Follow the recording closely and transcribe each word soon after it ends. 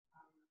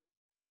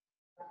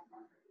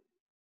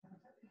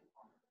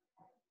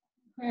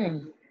Hmm.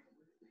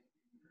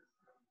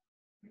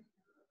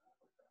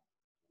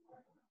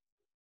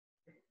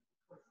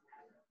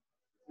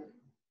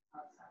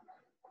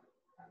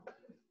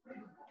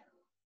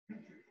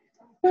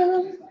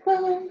 Boom,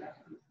 boom.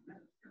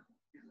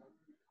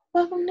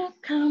 Welcome to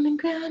Common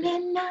Ground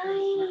at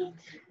night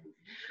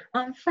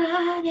on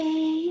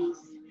Fridays,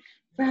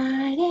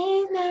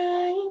 Friday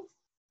nights.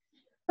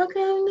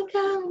 Welcome to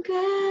Common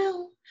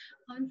Ground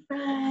on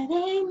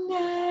Friday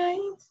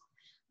nights,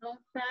 on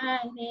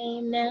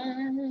Friday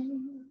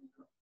night.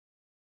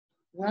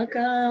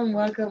 Welcome,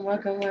 welcome,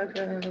 welcome,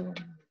 welcome.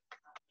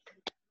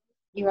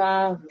 You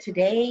all,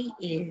 today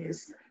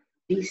is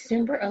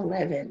December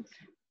 11th,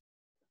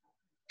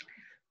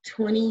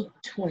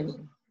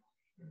 2020.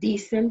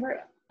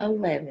 December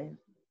 11th,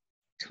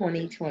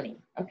 2020.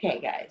 Okay,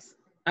 guys,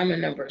 I'm a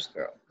numbers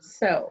girl.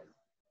 So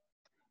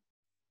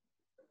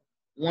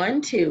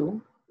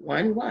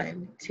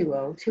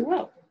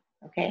 12112020.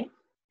 Okay,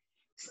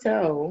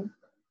 so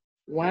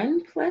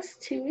 1 plus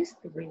 2 is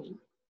 3.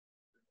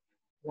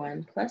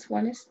 1 plus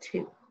 1 is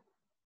 2.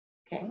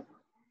 Okay,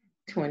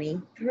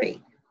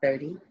 23,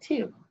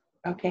 32.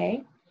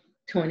 Okay,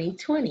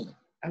 2020.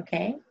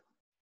 Okay,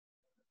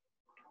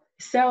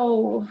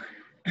 so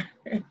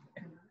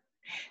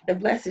the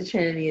Blessed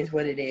Trinity is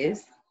what it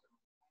is.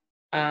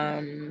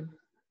 Father,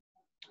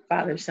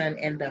 Son,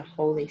 and the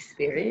Holy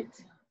Spirit.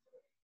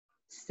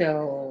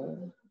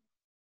 So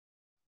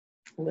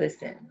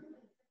listen,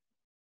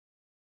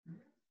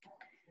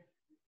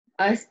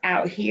 us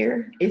out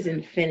here is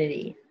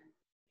infinity.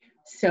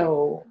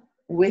 So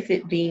with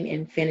it being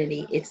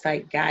infinity, it's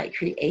like God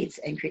creates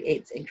and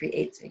creates and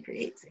creates and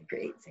creates and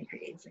creates and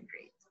creates and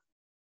creates.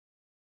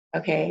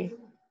 Okay.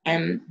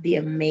 And the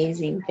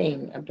amazing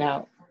thing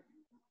about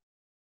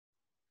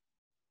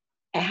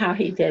how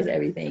he does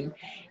everything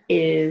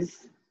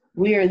is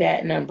we're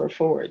that number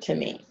 4 to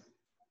me,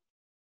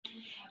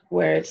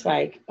 where it's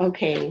like,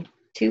 okay,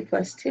 2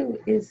 plus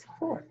 2 is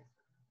 4.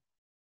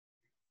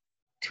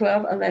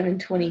 12, 11,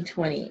 20,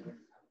 20.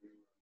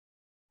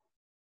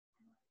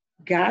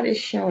 God is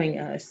showing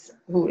us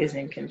who is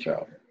in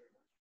control.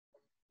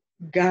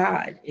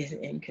 God is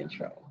in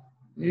control.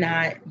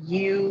 Not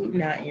you,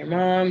 not your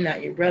mom,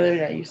 not your brother,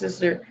 not your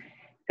sister.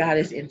 God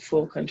is in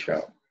full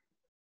control.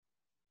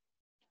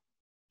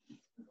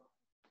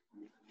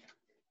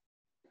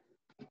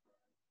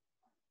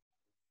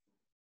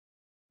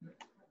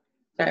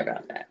 Sorry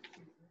about that.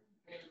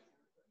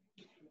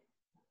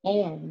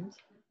 And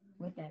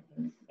with that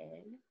being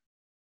said,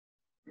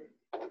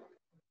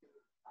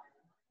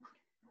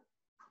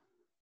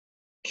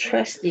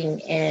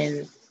 trusting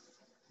and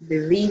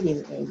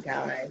believing in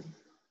God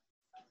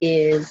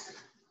is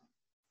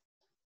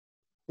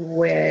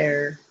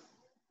where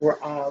we're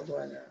all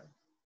going to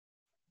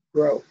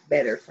grow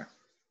better from.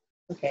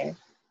 Okay.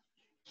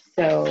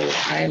 So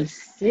I'm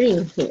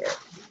sitting here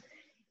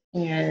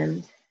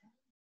and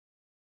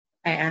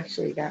I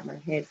actually got my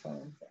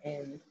headphones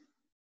and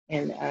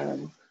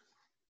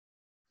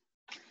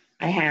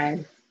I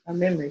had a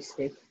memory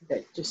stick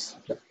that just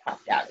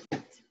popped out of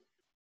it.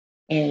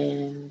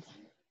 And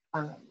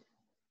I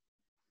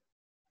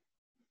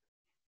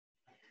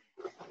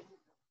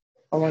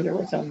wonder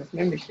what's on this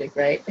memory stick,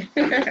 right?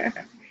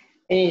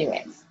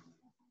 Anyways,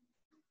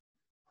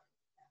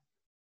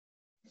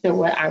 so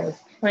what I was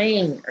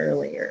playing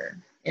earlier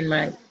in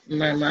my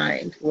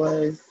mind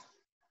was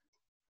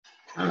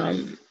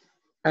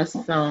a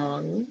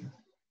song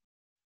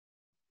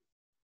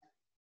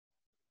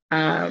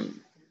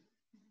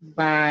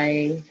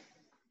by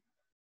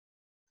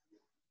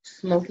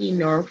Smokey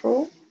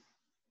Norfolk.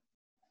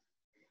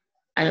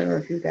 I don't know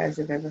if you guys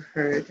have ever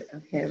heard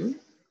of him,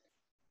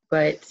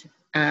 but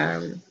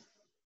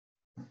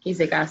he's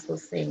a gospel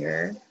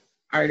singer,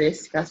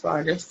 gospel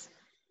artist,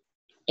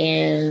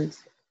 and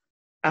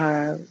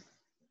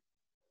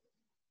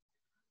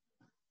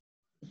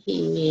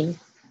he's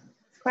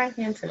quite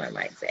handsome, I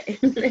might say.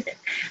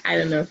 I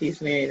don't know if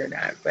he's married or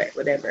not, but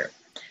whatever.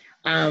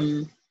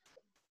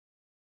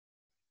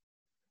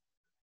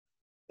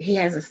 He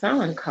has a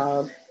song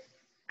called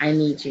I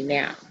Need You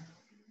Now.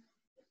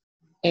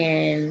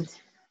 And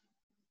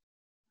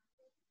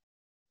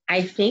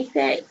I think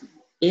that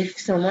if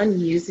someone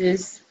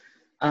uses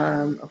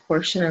a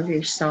portion of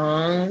your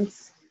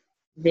songs,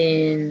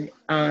 then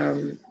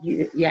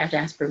you have to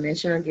ask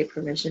permission or get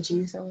permission to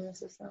use someone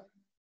else's song.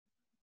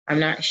 I'm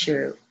not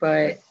sure,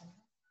 but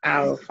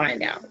I'll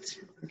find out.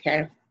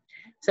 Okay.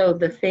 So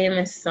the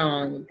famous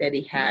song that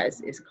he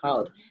has is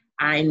called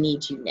I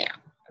Need You Now.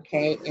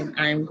 Okay. And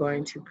I'm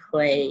going to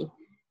play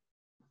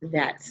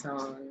that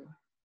song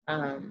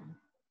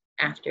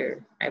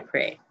after I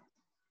pray.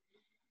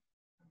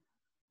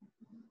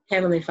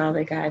 Heavenly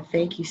Father God,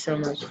 thank you so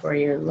much for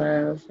your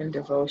love and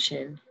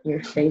devotion,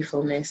 your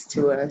faithfulness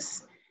to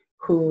us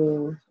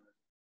who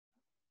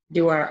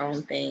do our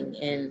own thing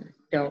and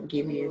don't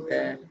give you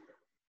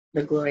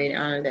the glory and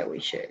honor that we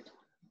should.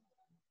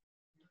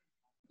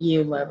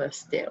 You love us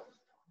still.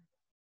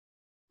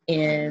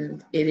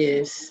 And it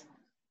is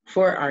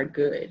for our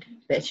good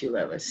that you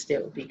love us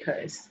still,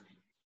 because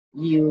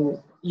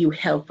you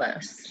help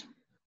us.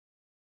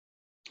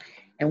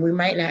 And we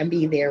might not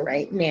be there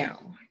right now,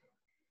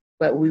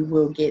 but we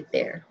will get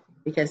there,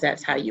 because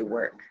that's how you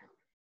work.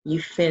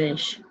 You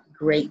finish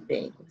great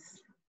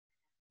things.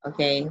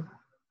 Okay.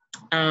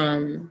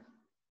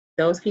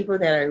 Those people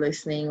that are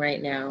listening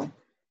right now,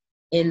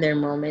 in their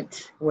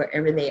moment,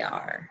 wherever they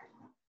are,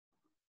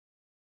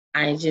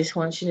 I just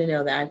want you to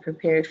know that I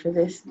prepared for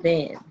this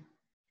then,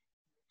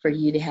 for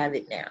you to have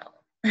it now.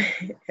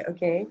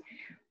 Okay.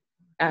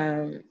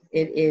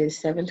 It is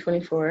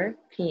 7:24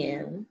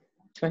 p.m.,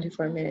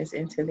 24 minutes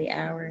into the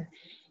hour.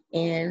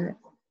 And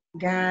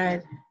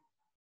God,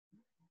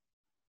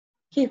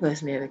 keep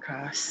us near the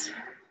cross,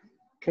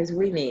 because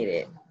we need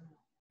it.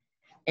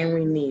 And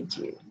we need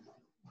you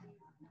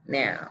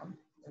now.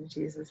 In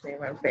Jesus'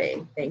 name I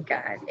pray. Thank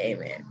God.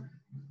 Amen.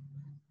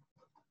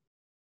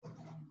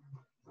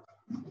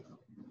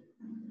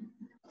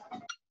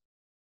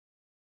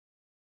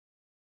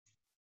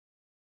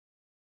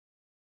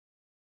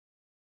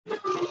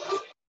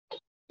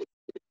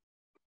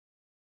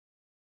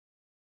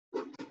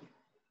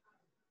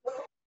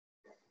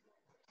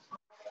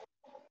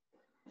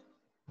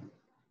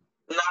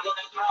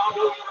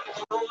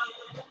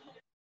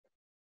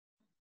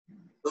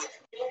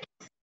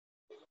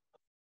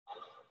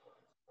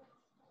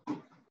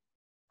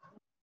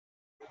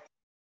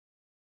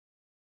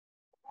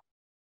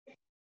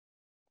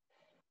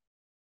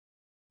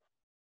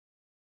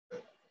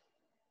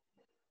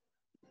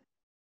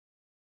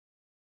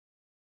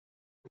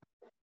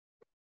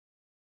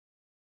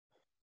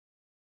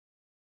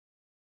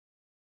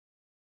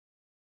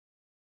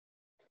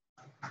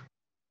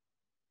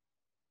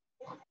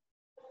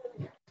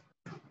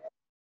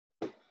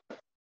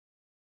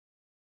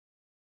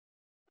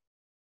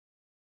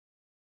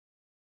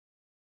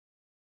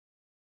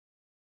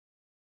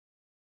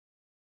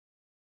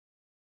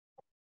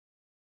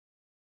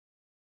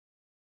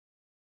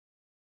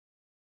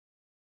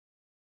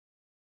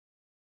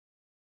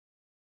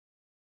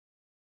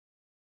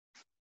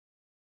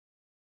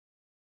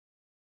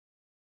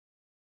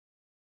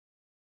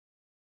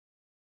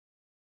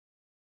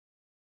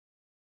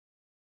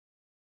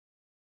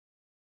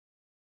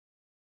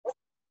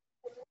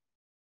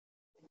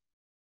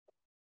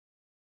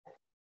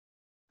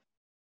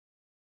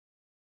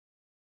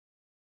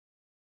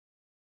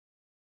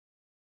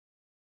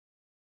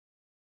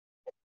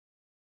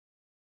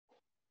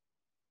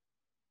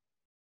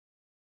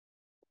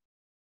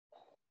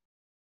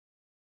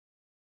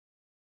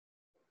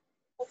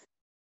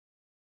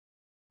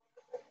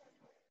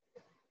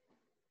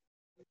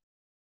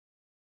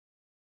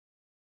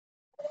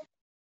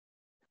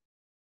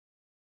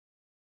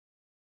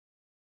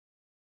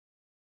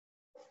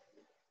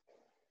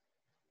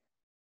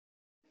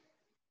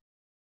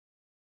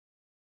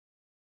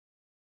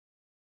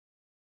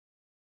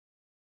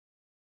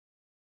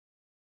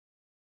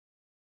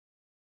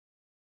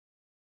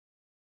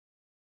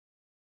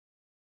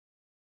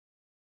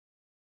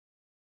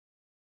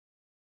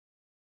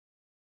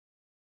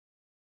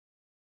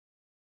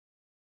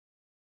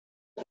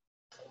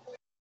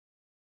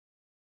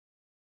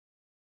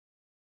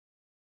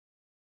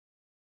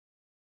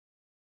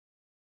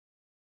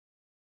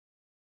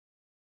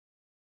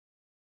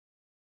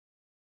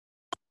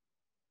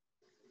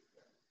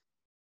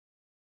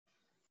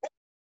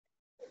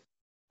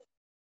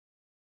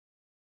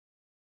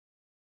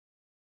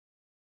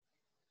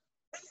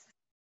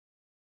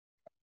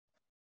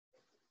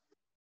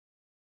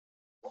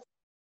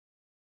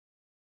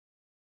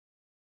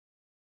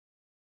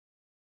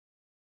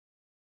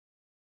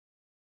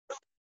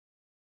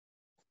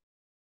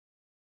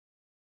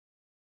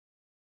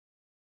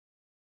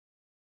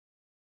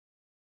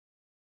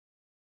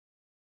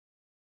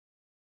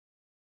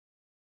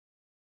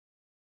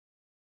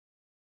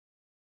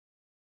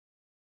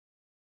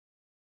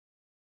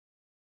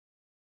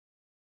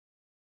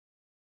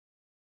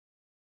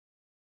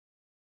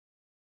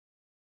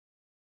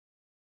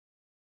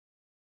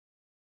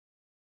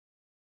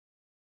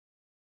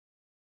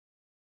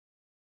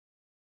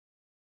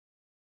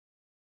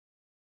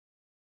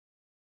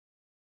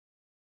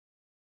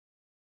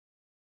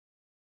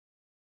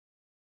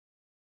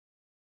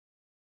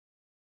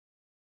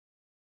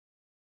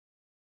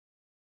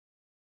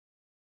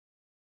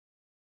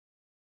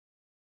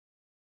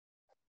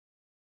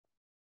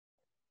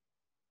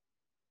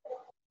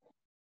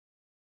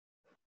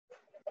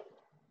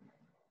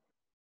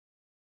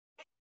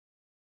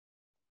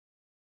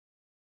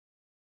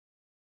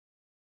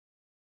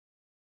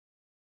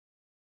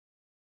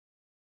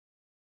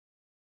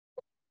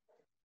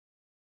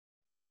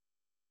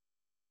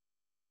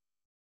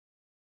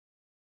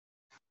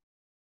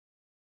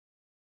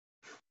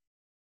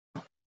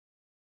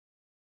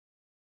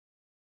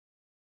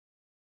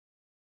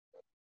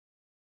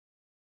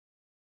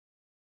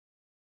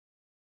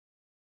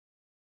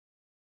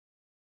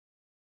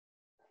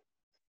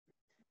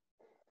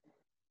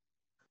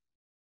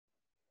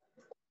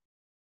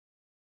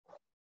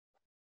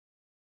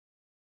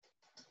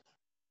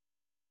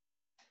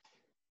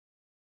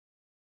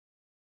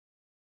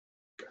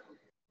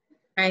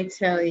 I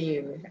tell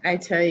you,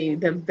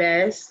 the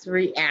best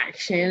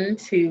reaction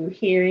to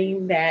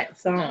hearing that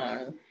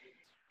song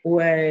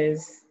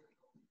was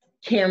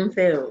Kim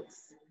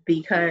Fields,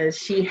 because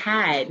she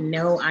had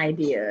no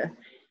idea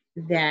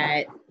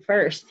that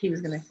first he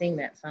was going to sing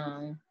that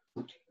song,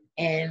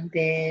 and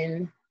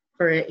then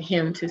for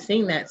him to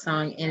sing that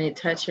song and it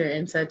touched her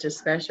in such a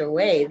special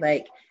way.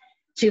 Like,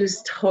 she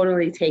was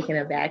totally taken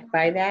aback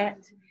by that.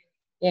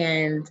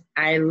 And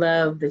I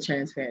love the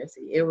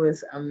transparency. It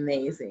was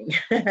amazing.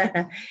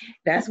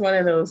 That's one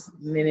of those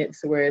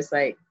minutes where it's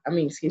like,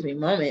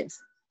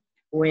 moments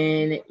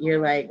when you're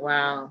like,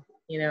 wow,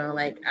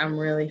 like, I'm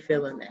really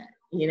feeling that,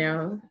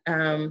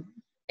 and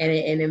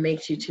it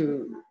makes you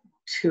to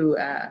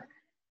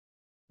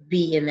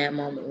be in that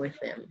moment with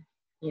them,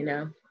 you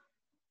know.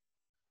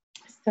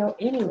 So,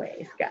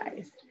 anyways,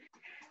 guys,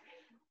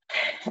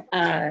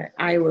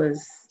 I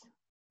was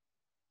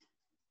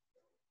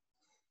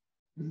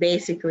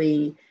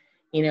basically,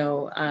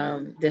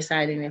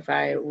 deciding if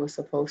I was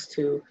supposed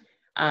to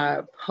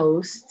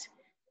post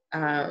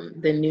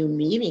the new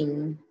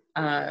meeting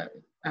uh,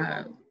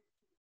 uh,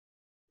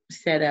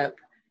 setup,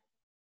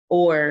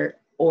 or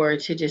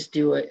to just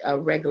do a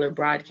regular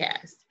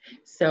broadcast.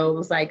 So it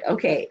was like,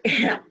 okay,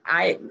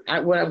 I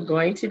what I'm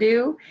going to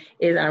do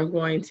is I'm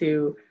going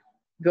to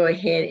go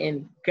ahead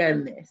and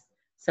gun this.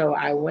 So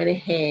I went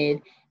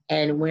ahead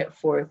and went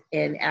forth,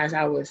 and as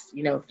I was,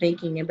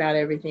 thinking about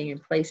everything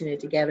and placing it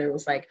together, it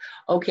was like,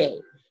 okay,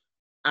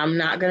 I'm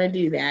not gonna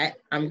do that.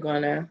 I'm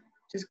gonna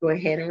just go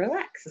ahead and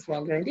relax. That's what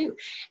I'm gonna do.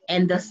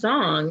 And the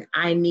song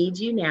 "I Need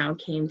You Now"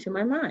 came to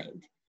my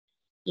mind,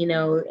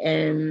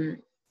 and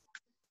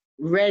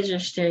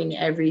registering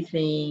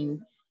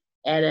everything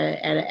at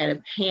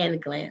a pan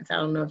glance. I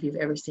don't know if you've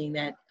ever seen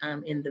that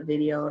in the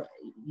video.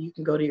 You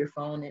can go to your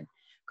phone and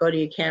go to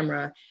your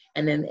camera,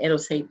 and then it'll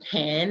say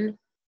pan.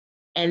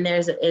 And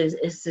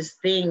it's this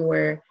thing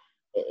where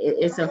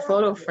it's a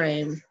photo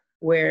frame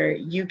where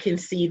you can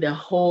see the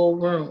whole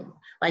room.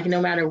 Like, no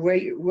matter where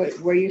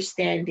you're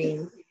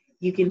standing,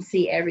 you can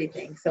see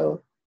everything.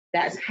 So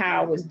that's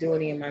how I was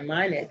doing it in my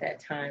mind at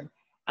that time.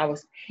 I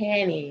was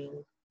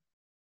panning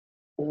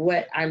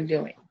what I'm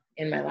doing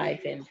in my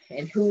life, and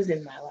who's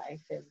in my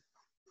life, and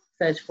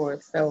such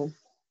forth. So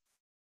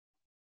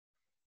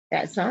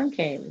that song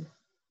came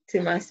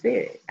to my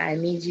spirit. I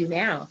Need You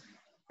Now.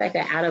 It's like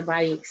an out of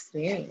body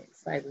experience.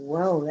 Like,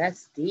 whoa,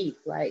 that's deep.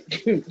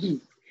 Like,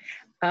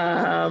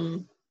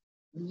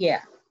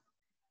 yeah.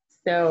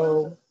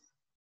 So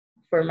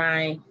for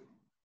my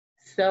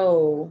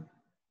soul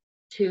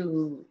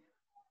to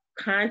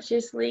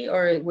consciously,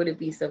 or would it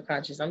be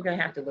subconscious? I'm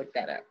gonna have to look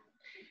that up,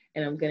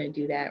 and I'm gonna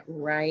do that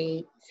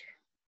right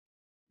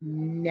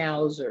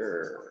now.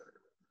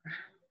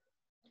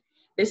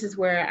 This is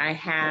where I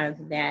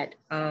have that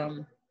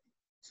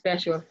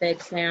special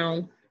effects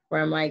sound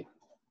where I'm like,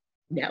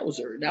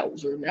 nowzer,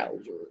 nowzer,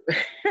 nowzer.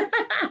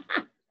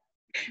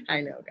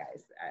 I know,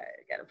 guys, I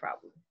got a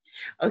problem.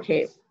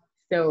 Okay,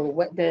 so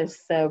what does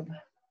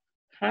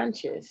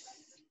subconscious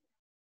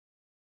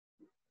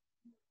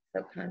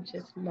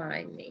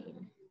mind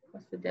mean?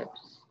 What's the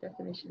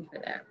definition for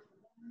that?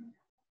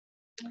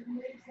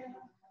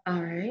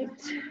 All right.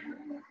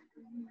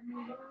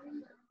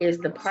 Is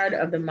the part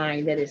of the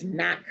mind that is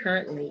not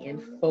currently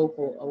in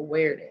focal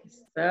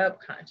awareness,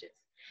 subconscious.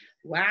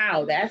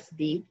 Wow, that's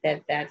deep.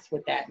 That's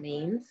what that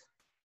means.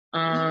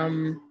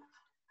 Um,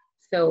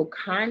 so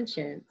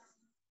conscience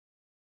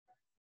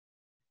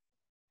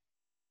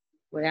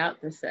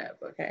without the sub,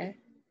 okay?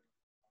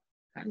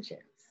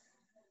 Conscience.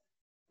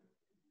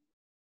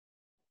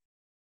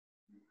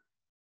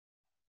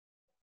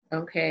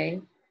 Okay.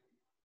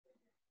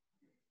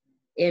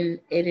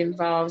 It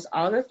involves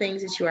all the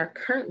things that you are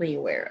currently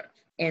aware of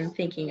and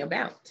thinking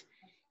about.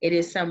 It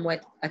is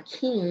somewhat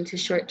akin to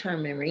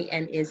short-term memory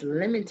and is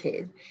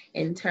limited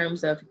in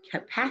terms of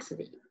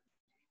capacity.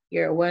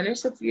 Your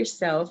awareness of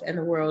yourself and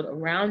the world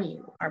around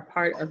you are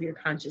part of your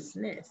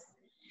consciousness.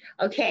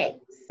 Okay,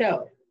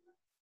 so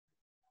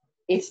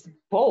it's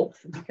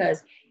both,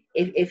 because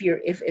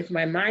if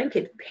my mind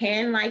could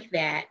pan like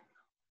that,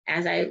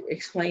 as I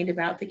explained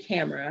about the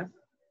camera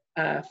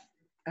uh,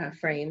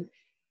 frame,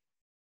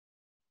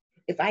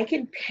 if I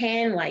can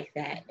pan like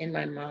that in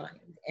my mind,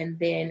 and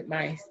then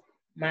my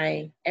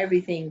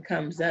everything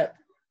comes up,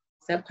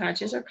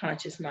 subconscious or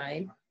conscious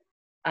mind,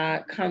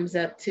 comes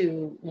up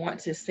to want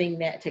to sing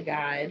that to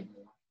God,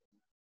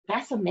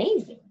 that's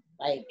amazing.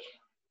 Like,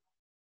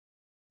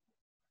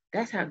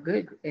 that's how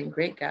good and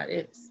great God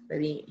is.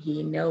 That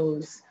He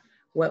knows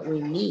what we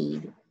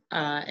need,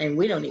 and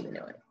we don't even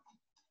know it.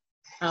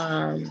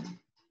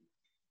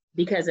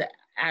 Because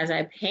as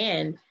I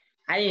panned,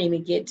 I didn't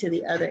even get to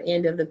the other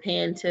end of the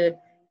pan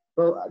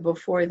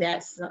before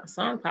that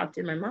song popped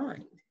in my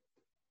mind.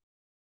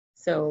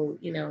 So,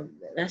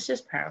 that's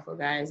just powerful,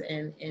 guys.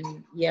 And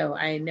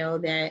I know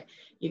that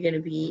you're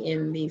gonna be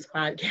in these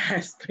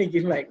podcasts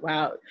thinking like,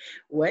 wow,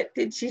 what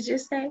did she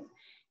just say?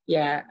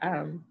 Yeah,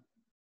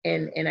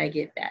 and I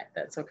get that.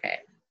 That's okay.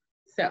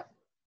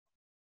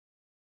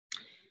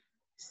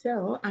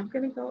 So I'm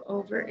going to go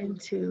over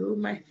into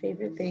my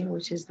favorite thing,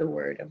 which is the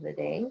word of the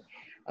day.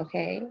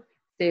 Okay,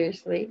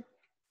 seriously.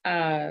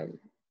 Um,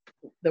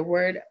 the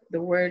word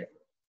of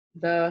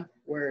the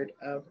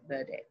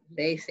day.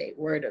 They say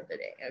word of the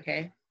day.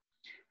 Okay.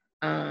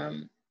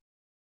 Um,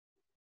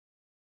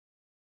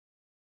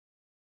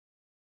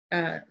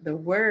 the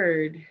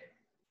word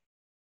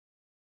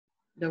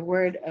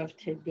of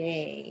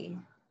today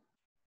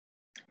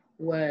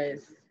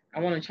was,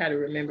 I want to try to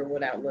remember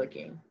without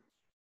looking.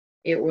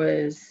 It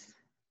was,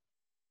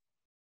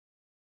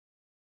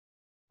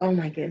 oh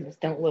my goodness,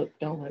 don't look,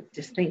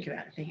 just think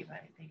about it, think about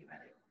it, think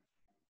about it.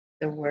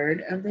 The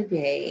word of the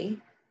day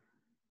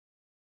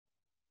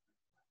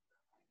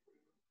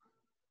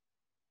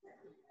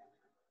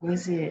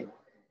was it,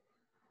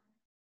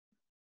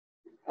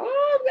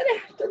 oh, I'm gonna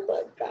have to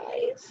look,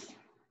 guys.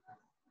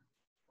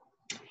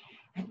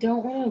 I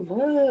don't want to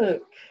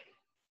look.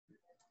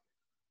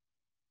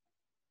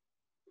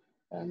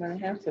 I'm gonna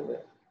have to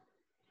look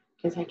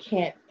because I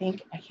can't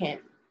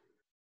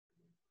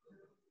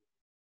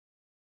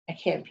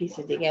piece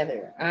it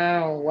together.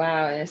 Oh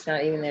wow, and it's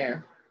not even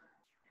there.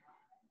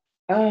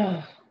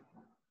 Oh,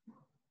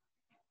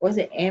 was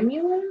it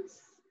ambulance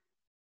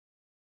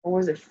or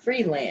was it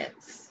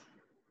freelance?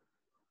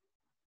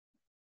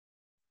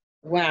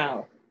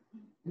 Wow,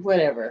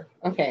 whatever.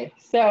 Okay,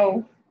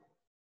 so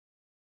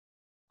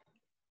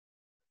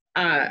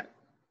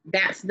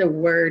that's the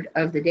word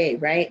of the day,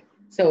 right?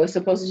 So it's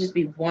supposed to just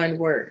be one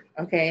word,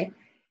 okay?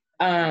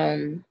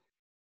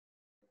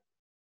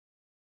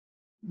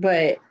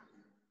 But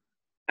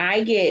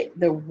I get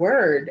the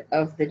word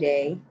of the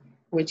day,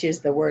 which is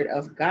the word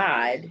of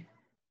God,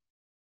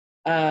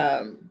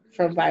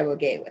 from Bible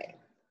Gateway.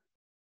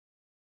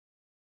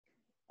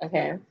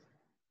 Okay.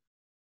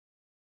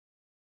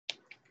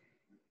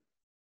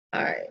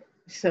 All right.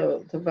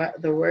 So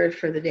the word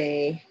for the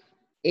day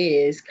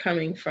is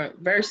coming from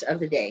verse of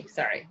the day.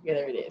 Sorry, yeah,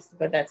 there it is.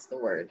 But that's the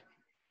word.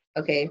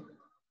 Okay.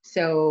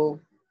 So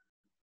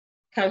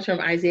comes from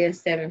Isaiah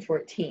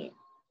 7:14.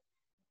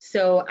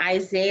 So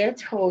Isaiah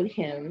told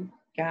him,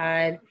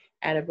 God,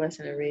 add a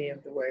blessing and reading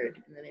of the word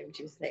in the name of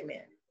Jesus,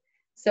 amen.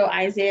 So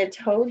Isaiah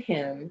told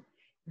him,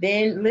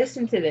 then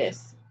listen to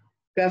this,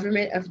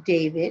 government of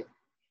David,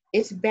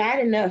 it's bad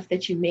enough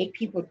that you make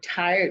people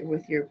tired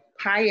with your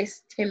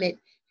pious, timid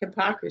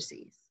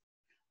hypocrisies,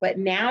 but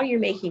now you're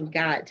making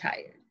God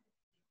tired.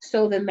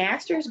 So the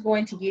master is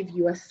going to give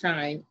you a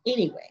sign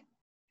anyway.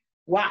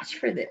 Watch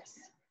for this.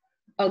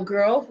 A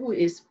girl who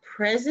is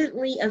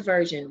presently a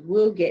virgin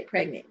will get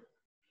pregnant.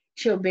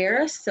 She'll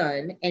bear a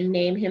son and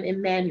name him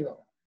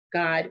Emmanuel,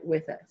 God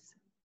with us.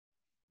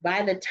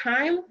 By the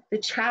time the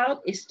child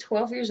is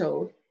 12 years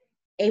old,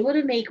 able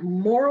to make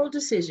moral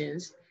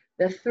decisions,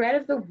 the threat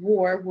of the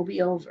war will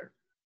be over.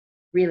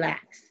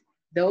 Relax.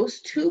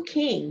 Those two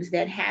kings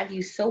that have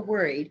you so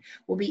worried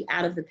will be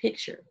out of the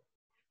picture.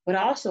 But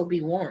also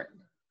be warned,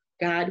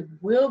 God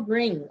will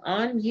bring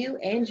on you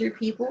and your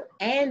people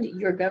and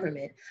your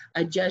government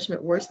a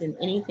judgment worse than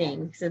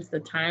anything since the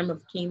time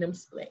of kingdom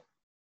split,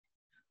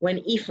 when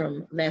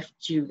Ephraim left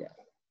Judah.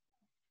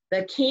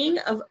 The king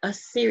of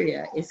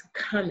Assyria is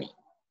coming.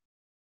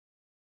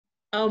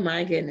 Oh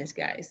my goodness,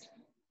 guys.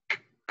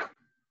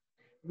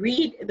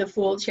 Read the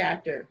full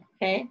chapter,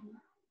 okay?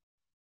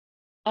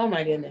 Oh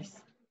my goodness.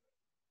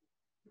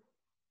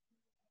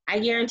 I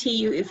guarantee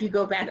you, if you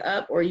go back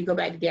up or you go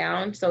back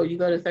down, so you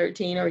go to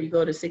 13 or you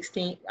go to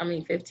 15,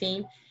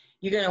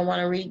 you're going to want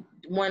to read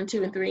 1,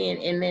 2, and 3,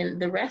 and then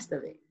the rest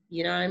of it.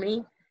 You know what I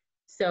mean?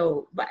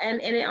 So, but,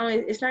 and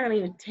it's not going to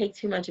even take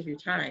too much of your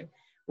time.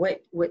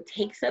 What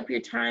takes up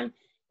your time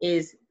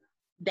is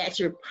that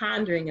you're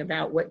pondering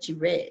about what you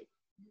read.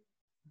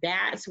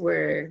 That's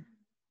where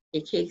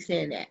it kicks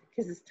in at,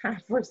 because it's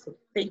time for some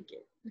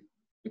thinking.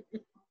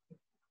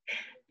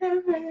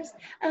 The verse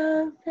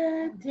of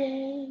the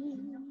day.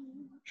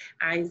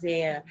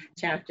 Isaiah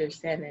chapter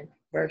 7,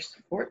 verse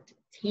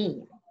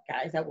 14.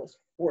 Guys, that was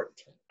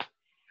 14.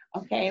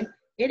 Okay,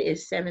 it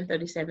is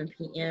 7:37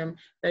 p.m.,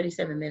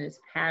 37 minutes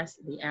past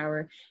the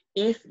hour.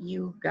 If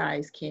you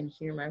guys can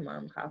hear my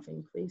mom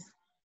coughing, please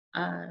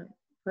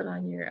put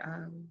on your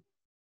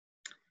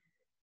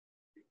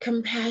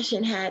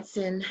compassion hats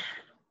and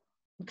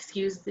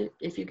excuse it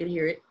if you could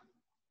hear it.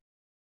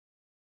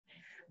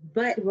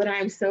 But what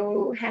I'm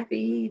so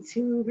happy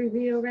to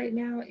reveal right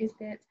now is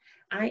that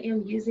I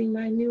am using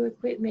my new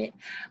equipment.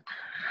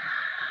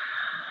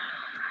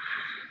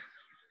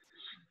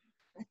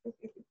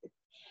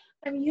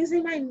 I'm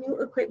using my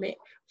new equipment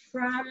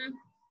from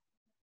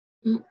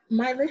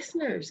my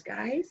listeners,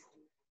 guys.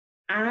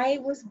 I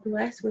was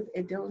blessed with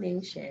a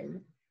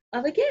donation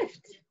of a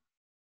gift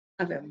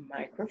of a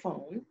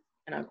microphone.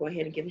 And I'll go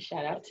ahead and give a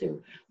shout out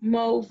to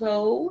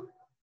Movo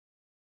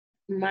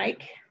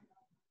Mic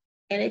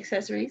and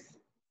Accessories.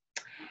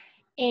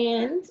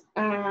 And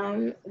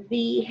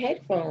the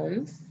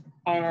headphones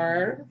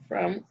are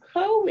from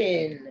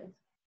Cohen.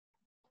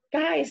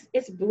 Guys,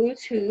 it's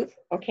Bluetooth,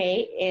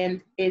 okay?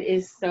 And it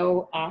is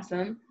so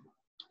awesome.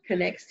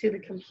 Connects to the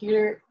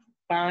computer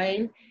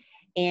fine.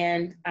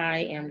 And I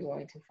am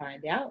going to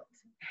find out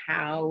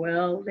how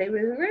well they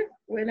will work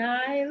when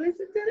I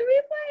listen to the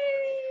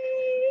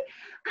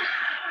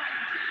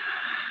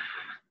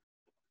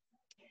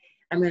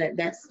replay.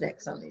 That's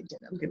next on the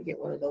agenda. I'm gonna get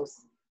one of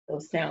those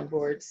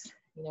soundboards,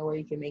 where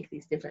you can make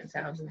these different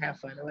sounds and have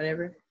fun or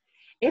whatever.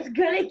 It's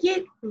gonna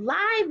get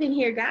live in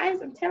here,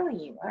 guys. I'm telling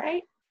you, all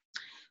right?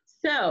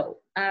 So,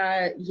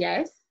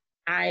 yes,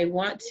 I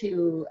want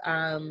to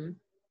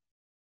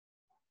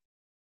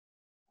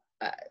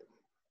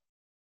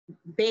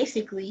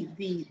basically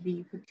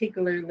the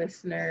particular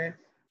listener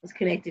was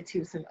connected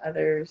to some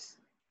others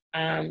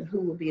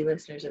who will be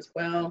listeners as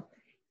well.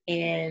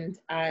 And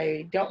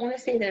I don't want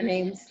to say their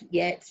names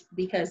yet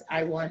because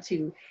I want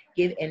to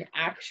give an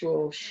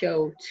actual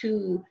show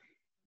to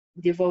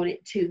devoted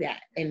to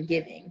that and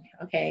giving.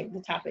 Okay,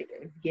 the topic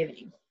of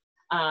giving.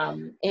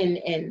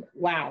 And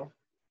wow,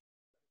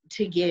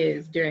 to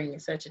give during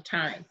such a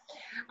time.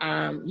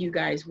 You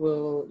guys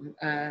will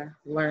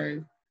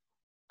learn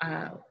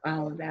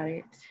all about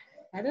it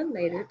at a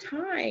later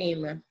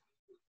time.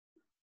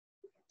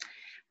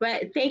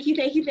 But thank you,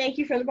 thank you, thank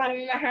you from the bottom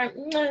of my heart.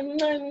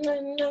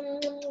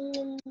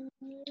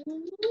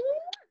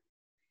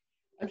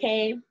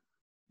 Okay.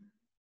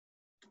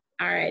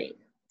 All right.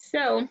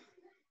 So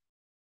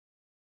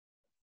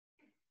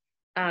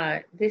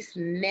this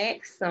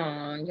next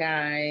song,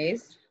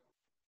 guys.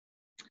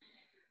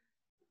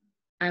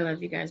 I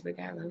love you guys, but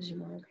God loves you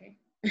more, okay?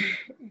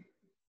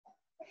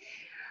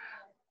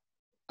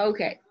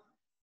 Okay.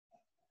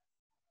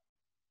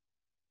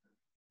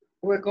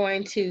 We're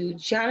going to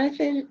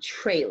Jonathan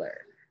Traylor.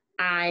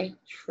 I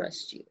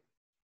Trust You.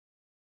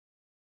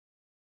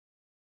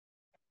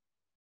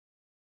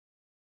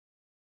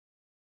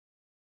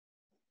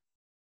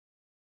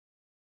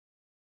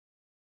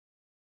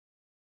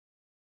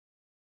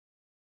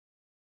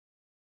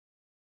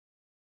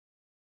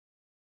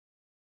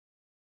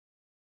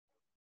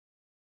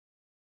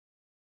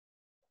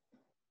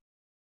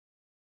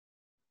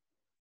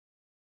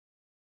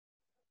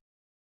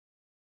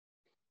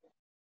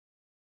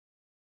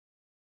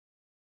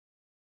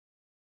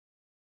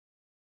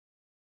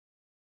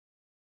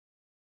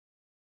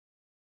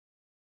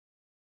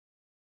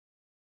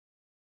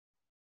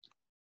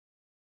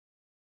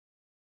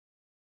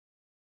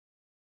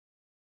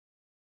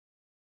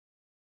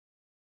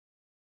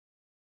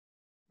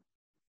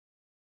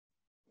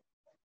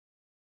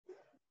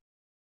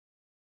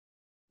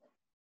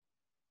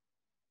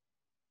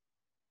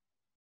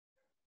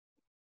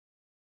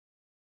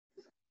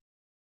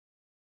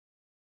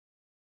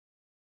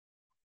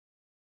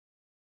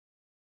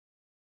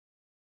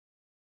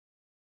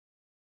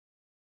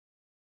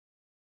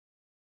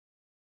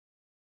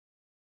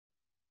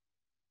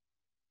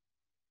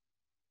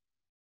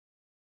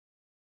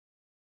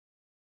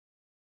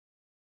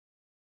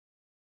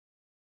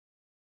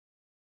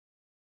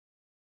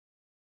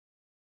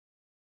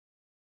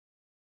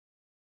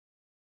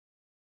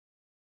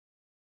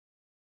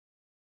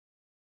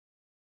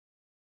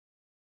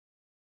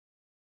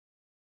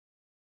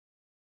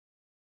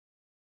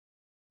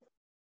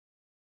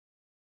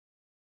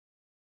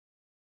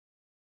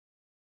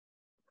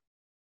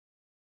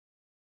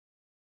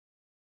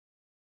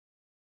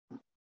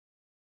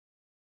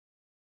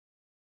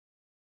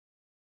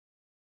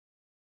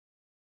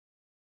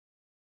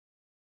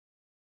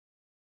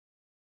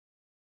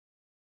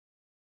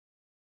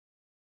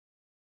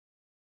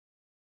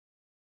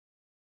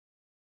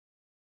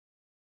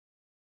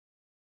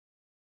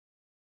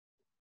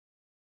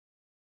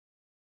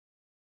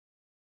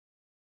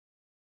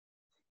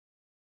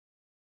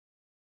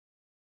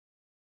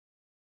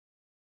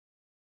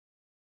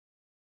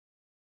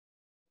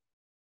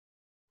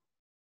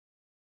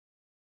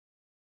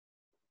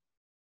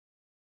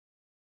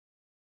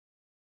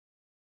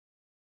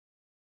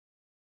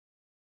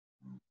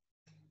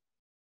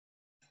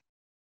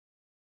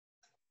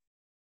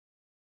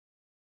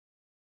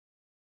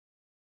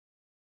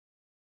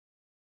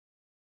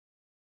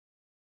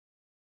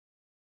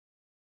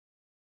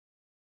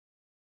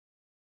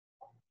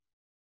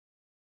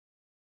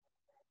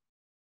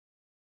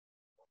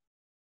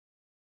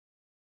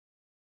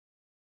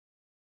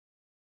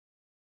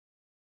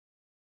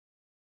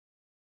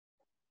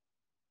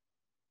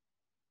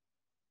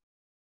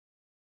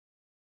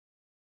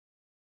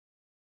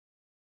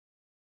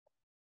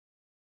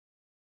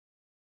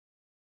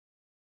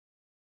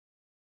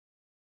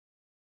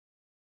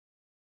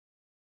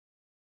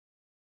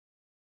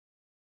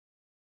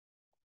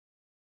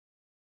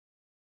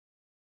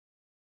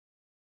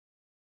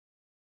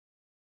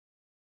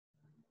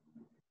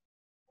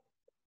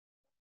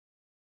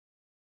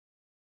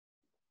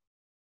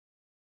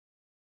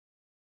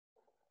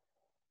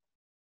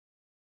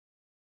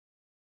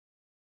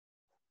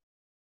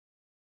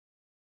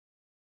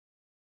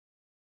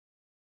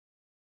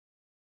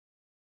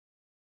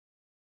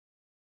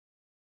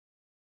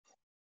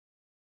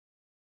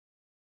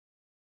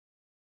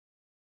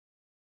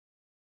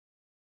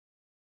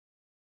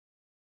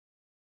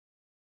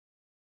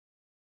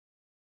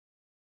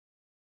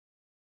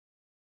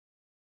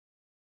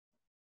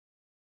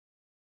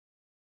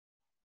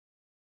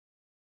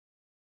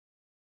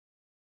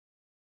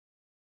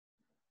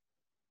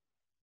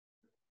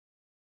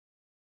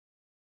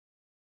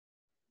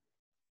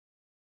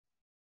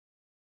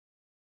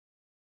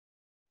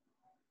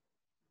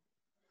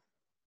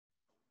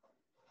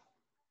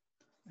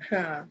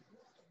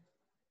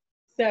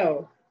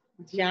 So,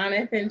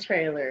 Jonathan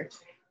Traylor,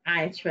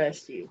 I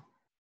trust you.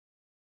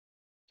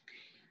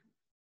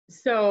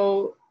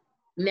 So,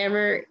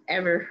 never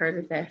ever heard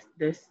of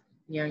this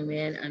young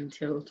man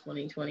until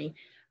 2020,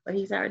 but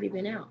he's already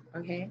been out.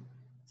 Okay.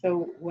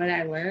 So, what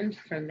I learned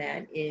from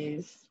that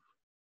is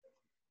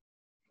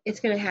it's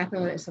going to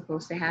happen when it's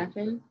supposed to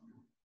happen.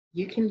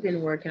 You can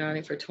been working on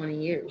it for 20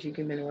 years. You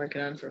can been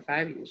working on it for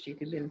 5 years. You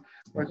can been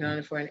working on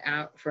it for an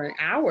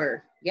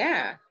hour.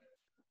 Yeah.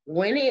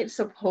 When it's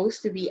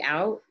supposed to be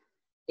out,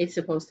 it's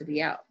supposed to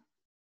be out.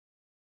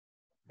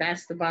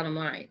 That's the bottom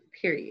line,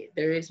 period.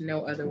 There is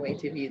no other way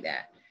to view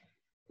that,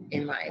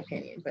 in my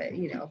opinion. But,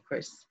 of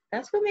course,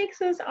 that's what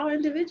makes us all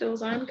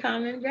individuals on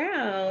common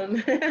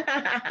ground.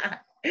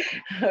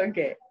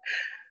 Okay.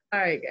 All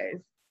right,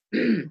 guys.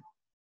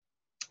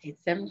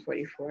 It's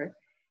 7:44,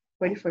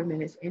 44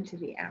 minutes into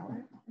the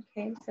hour.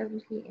 Okay, 7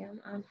 p.m.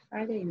 on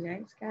Friday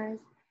nights, guys.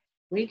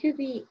 We could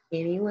be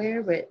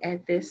anywhere, but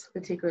at this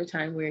particular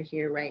time, we're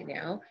here right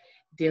now,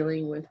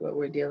 dealing with what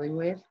we're dealing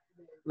with,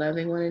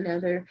 loving one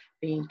another,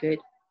 being good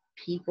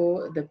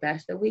people, the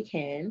best that we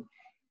can,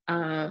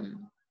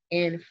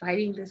 and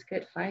fighting this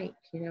good fight.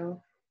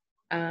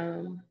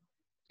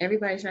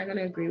 Everybody's not going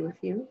to agree with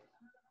you.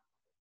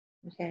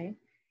 Okay,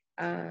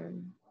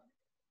 um,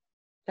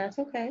 that's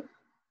okay.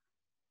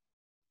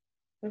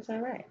 That's all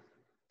right.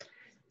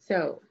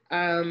 So,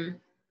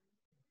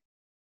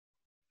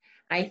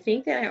 I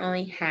think that I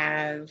only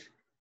have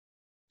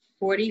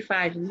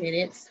 45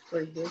 minutes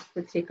for this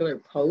particular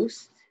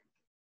post,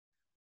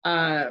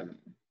 um,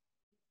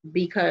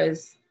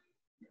 because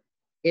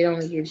it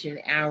only gives you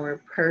an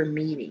hour per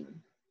meeting.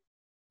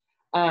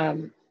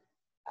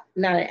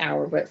 Not an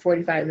hour, but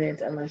 45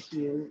 minutes unless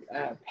you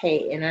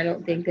pay. And I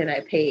don't think that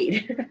I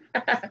paid.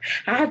 I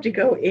have to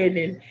go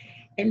in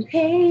and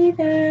pay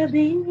the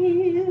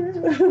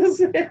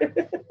bills.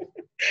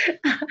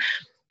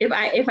 If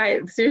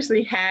I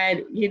seriously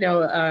had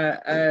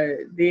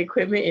the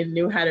equipment and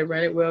knew how to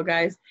run it well,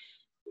 guys,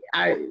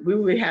 we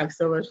would have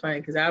so much fun,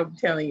 because I'm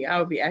telling you, I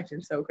would be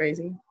acting so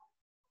crazy.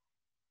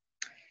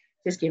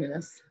 Just giving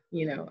us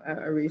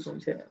a reason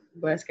to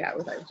bless God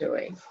with our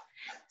joy.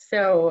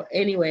 So,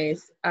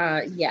 anyways,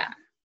 yeah,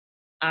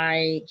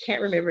 I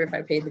can't remember if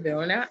I paid the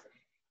bill or not,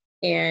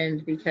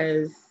 and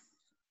because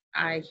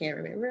I can't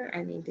remember,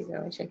 I need to go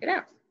and check it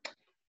out.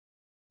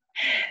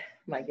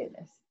 My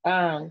goodness.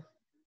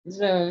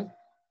 Zoom,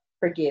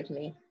 forgive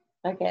me.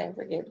 Okay,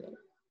 forgive me.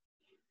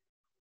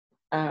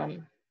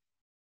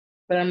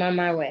 But I'm on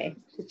my way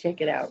to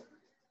check it out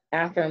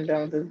after I'm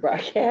done with this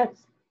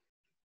broadcast.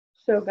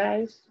 So,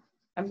 guys,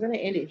 I'm going to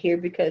end it here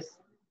because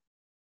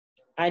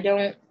I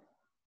don't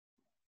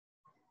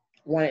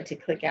want it to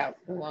click out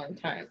a long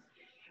time.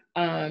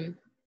 So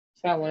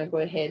I want to go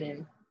ahead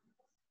and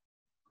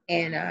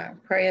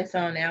pray us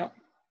on out.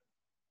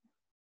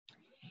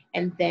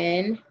 And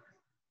then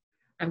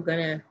I'm going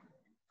to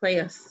play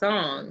a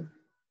song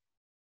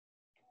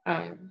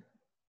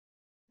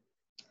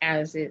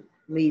as it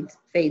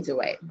fades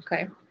away,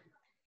 okay?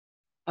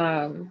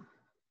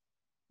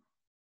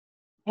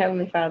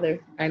 Heavenly Father,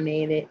 I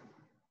made it.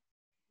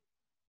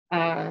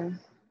 And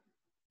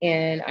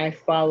I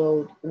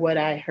followed what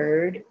I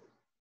heard,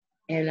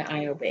 and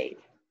I obeyed.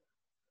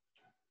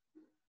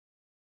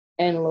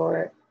 And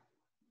Lord,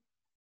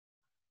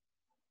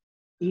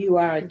 you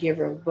are a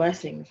giver of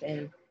blessings,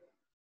 and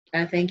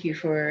I thank you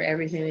for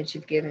everything that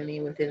you've given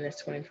me within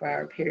this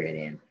 24-hour period,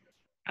 and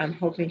I'm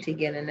hoping to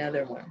get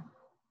another one.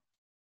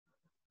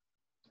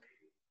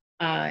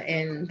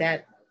 And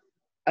that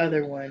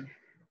other one,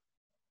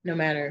 no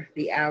matter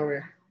the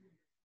hour,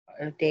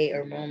 or day,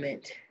 or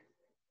moment,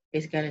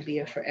 is going to be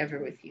a forever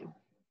with you.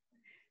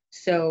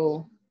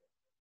 So,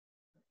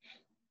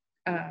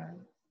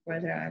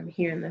 whether I'm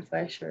here in the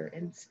flesh or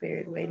in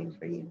spirit waiting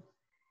for you,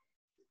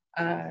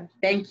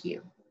 thank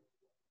you.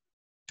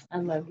 I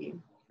love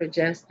you for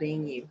just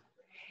being you.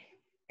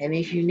 And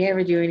if you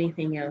never do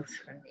anything else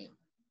for me,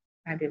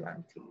 I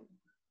belong to you.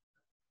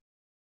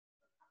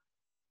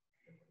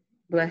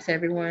 Bless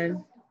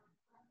everyone.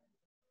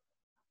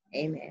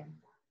 Amen.